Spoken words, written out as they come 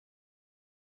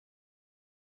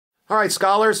All right,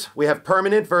 scholars, we have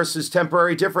permanent versus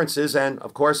temporary differences and,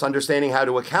 of course, understanding how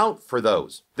to account for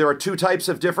those. There are two types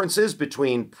of differences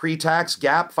between pre-tax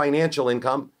GAAP financial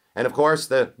income and, of course,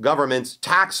 the government's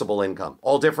taxable income.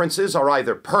 All differences are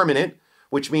either permanent,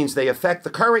 which means they affect the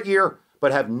current year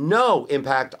but have no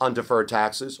impact on deferred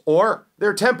taxes, or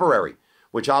they're temporary,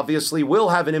 which obviously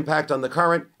will have an impact on the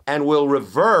current and will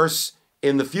reverse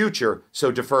in the future,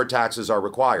 so deferred taxes are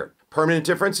required. Permanent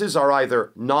differences are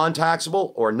either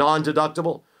non-taxable or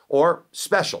non-deductible or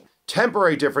special.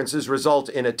 Temporary differences result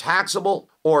in a taxable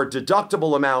or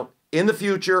deductible amount in the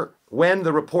future when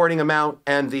the reporting amount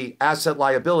and the asset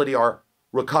liability are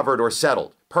recovered or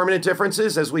settled. Permanent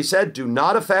differences, as we said, do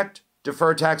not affect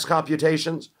deferred tax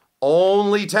computations.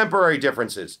 Only temporary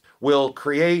differences will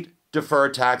create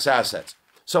deferred tax assets.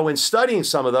 So in studying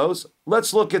some of those,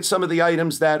 let's look at some of the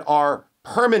items that are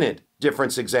permanent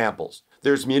difference examples.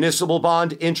 There's municipal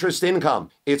bond interest income.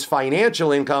 It's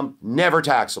financial income, never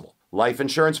taxable. Life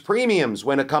insurance premiums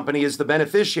when a company is the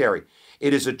beneficiary.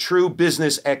 It is a true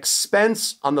business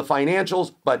expense on the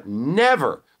financials, but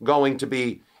never going to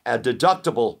be a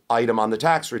deductible item on the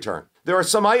tax return. There are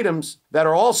some items that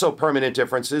are also permanent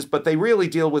differences, but they really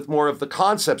deal with more of the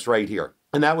concepts right here.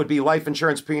 And that would be life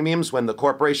insurance premiums when the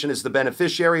corporation is the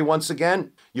beneficiary once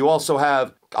again. You also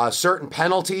have certain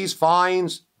penalties,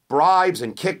 fines, bribes,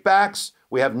 and kickbacks.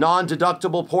 We have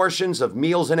non-deductible portions of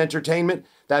meals and entertainment.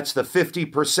 That's the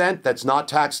 50% that's not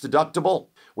tax deductible.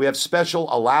 We have special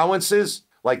allowances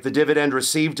like the dividend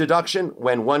received deduction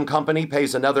when one company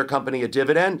pays another company a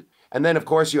dividend. And then, of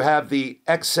course, you have the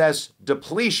excess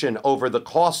depletion over the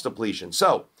cost depletion.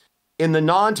 So in the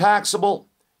non-taxable,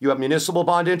 you have municipal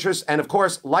bond interest and, of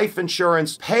course, life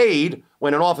insurance paid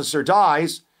when an officer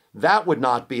dies. That would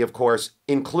not be, of course,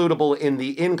 includable in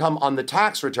the income on the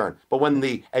tax return. But when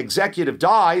the executive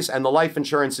dies and the life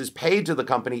insurance is paid to the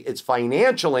company, it's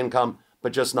financial income,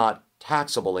 but just not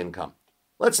taxable income.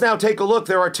 Let's now take a look.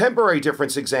 There are temporary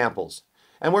difference examples.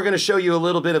 And we're going to show you a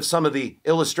little bit of some of the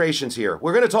illustrations here.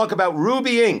 We're going to talk about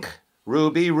Ruby Inc.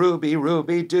 Ruby, Ruby,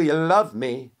 Ruby, do you love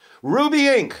me? Ruby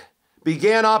Inc.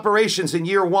 began operations in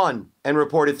year one and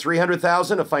reported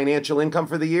 $300,000 of financial income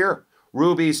for the year.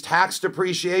 Ruby's tax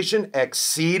depreciation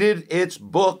exceeded its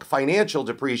book financial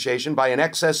depreciation by an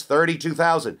excess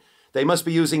 $32,000. They must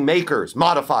be using MAKERS,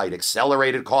 modified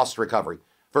accelerated cost recovery,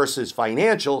 versus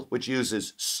financial, which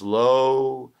uses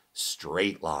slow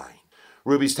straight line.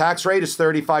 Ruby's tax rate is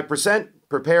 35%.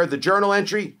 Prepare the journal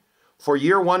entry for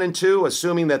year 1 and 2,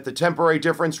 assuming that the temporary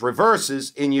difference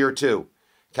reverses in year 2.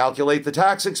 Calculate the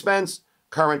tax expense,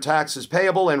 current taxes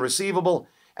payable and receivable,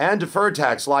 and deferred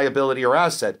tax liability or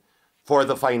asset for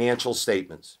the financial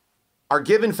statements. Our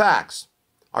given facts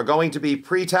are going to be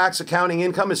pre-tax accounting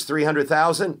income is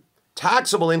 $300,000.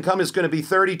 Taxable income is going to be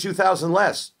 $32,000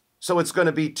 less. So it's going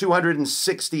to be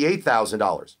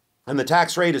 $268,000. And the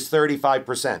tax rate is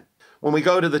 35%. When we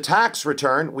go to the tax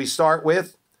return, we start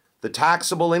with the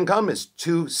taxable income is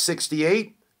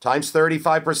 $268 times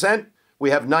 35%.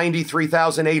 We have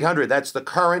 $93,800. That's the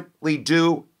currently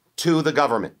due to the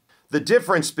government. The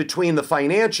difference between the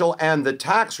financial and the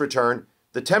tax return,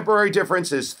 the temporary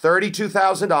difference is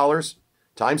 $32,000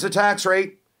 times the tax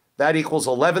rate. That equals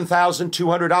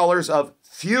 $11,200 of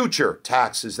future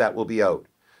taxes that will be owed.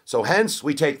 So hence,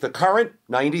 we take the current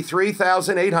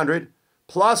 $93,800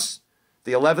 plus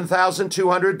the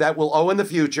 $11,200 that we'll owe in the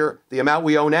future, the amount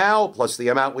we owe now plus the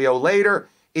amount we owe later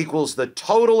equals the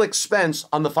total expense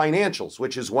on the financials,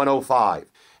 which is $105.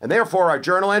 And therefore, our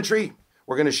journal entry,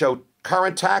 we're going to show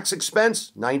current tax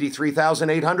expense,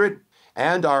 $93,800,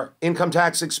 and our income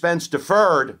tax expense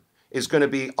deferred is going to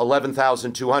be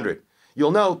 $11,200.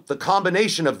 You'll note the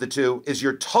combination of the two is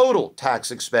your total tax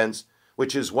expense,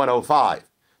 which is $105.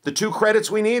 The two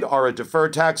credits we need are a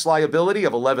deferred tax liability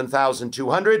of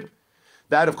 $11,200.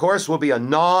 That, of course, will be a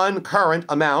non-current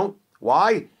amount.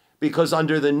 Why? Because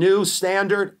under the new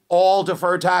standard, all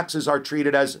deferred taxes are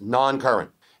treated as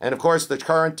non-current. And, of course, the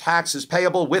current taxes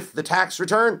payable with the tax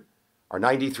return are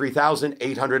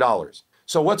 $93,800.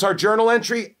 So what's our journal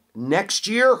entry? Next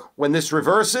year, when this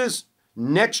reverses,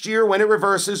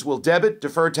 we'll debit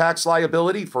deferred tax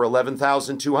liability for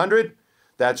 $11,200.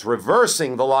 That's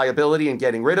reversing the liability and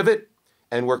getting rid of it.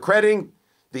 And we're crediting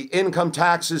the income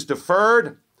taxes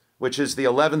deferred, which is the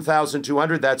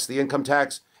 $11,200. That's the income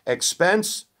tax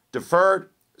expense deferred.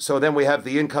 So then we have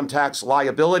the income tax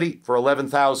liability for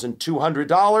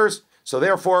 $11,200. So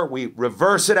therefore, we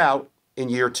reverse it out in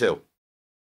year 2.